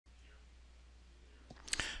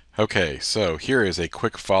Okay, so here is a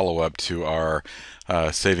quick follow-up to our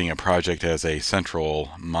saving a project as a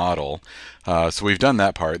central model. So we've done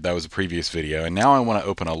that part. That was a previous video. And now I want to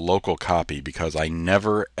open a local copy because I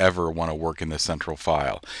never ever want to work in the central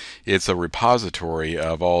file. It's a repository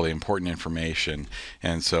of all the important information,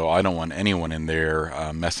 and so I don't want anyone in there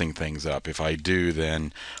messing things up. If I do,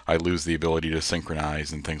 then I lose the ability to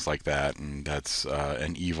synchronize and things like that, and that's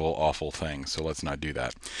an evil, awful thing. So let's not do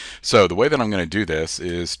that. So the way that I'm going to do this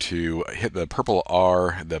is to hit the purple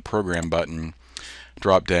R, the program button,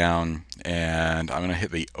 drop down, and I'm going to hit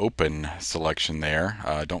the open selection there.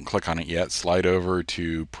 Don't click on it yet. Slide over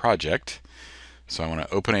to project. So I want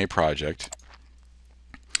to open a project.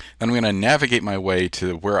 Then I'm going to navigate my way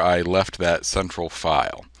to where I left that central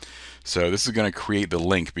file. So this is going to create the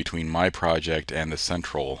link between my project and the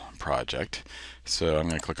central project. So I'm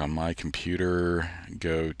going to click on my computer,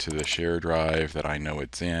 go to the share drive that I know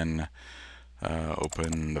it's in,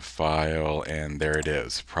 open the file, and there it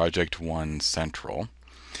is, Project 1 Central.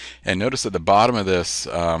 And notice at the bottom of this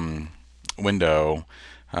window,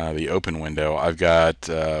 the open window, I've got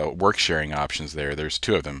work sharing options there. There's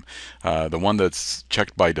two of them. The one that's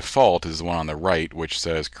checked by default is the one on the right, which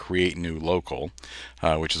says create new local,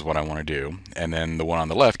 which is what I want to do. And then the one on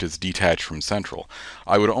the left is detach from central.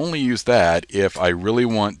 I would only use that if I really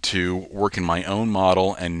want to work in my own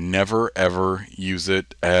model and never ever use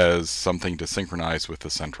it as something to synchronize with the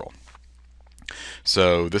central.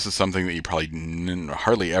 So this is something that you probably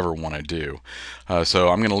hardly ever want to do. So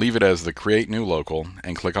I'm going to leave it as the create new local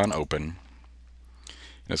and click on open.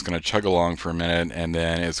 And it's going to chug along for a minute, and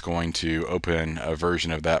then it's going to open a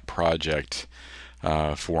version of that project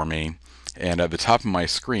for me. And at the top of my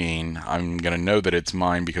screen, I'm going to know that it's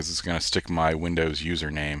mine because it's going to stick my Windows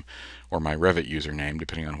username or my Revit username,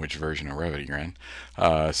 depending on which version of Revit you're in,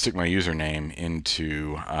 stick my username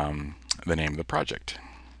into the name of the project.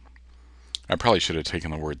 I probably should have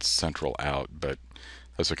taken the word central out, but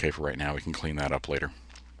that's okay for right now. We can clean that up later.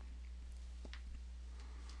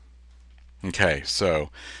 Okay, so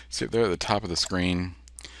see up there at the top of the screen,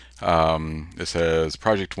 it says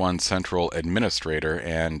Project 1 Central Administrator,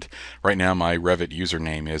 and right now my Revit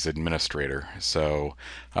username is Administrator, so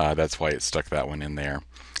that's why it stuck that one in there.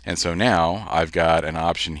 And so now I've got an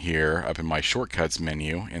option here up in my shortcuts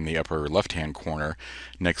menu in the upper left hand corner.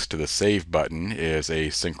 Next to the save button is a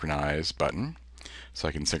synchronize button, so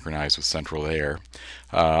I can synchronize with central there.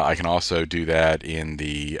 I can also do that in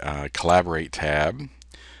the collaborate tab,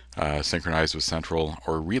 synchronize with central,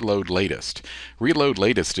 or reload latest. Reload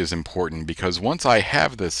latest is important because once I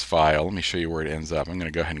have this file, let me show you where it ends up. I'm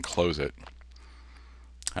going to go ahead and close it.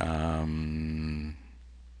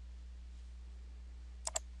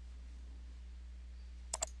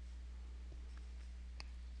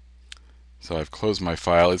 So I've closed my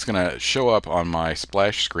file. It's going to show up on my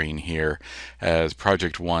splash screen here as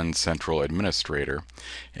Project 1 Central Administrator,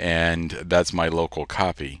 and that's my local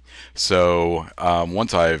copy. So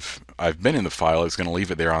once I've been in the file, it's going to leave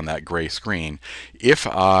it there on that gray screen. If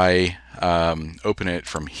I open it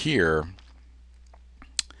from here,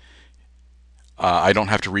 I don't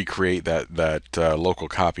have to recreate that local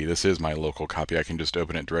copy. This is my local copy. I can just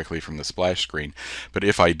open it directly from the splash screen. But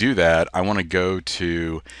if I do that, I want to go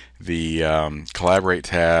to the Collaborate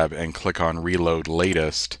tab and click on Reload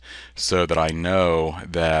Latest so that I know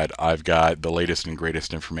that I've got the latest and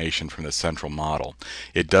greatest information from the central model.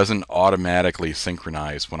 It doesn't automatically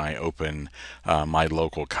synchronize when I open my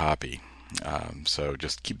local copy. So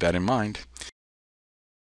just keep that in mind.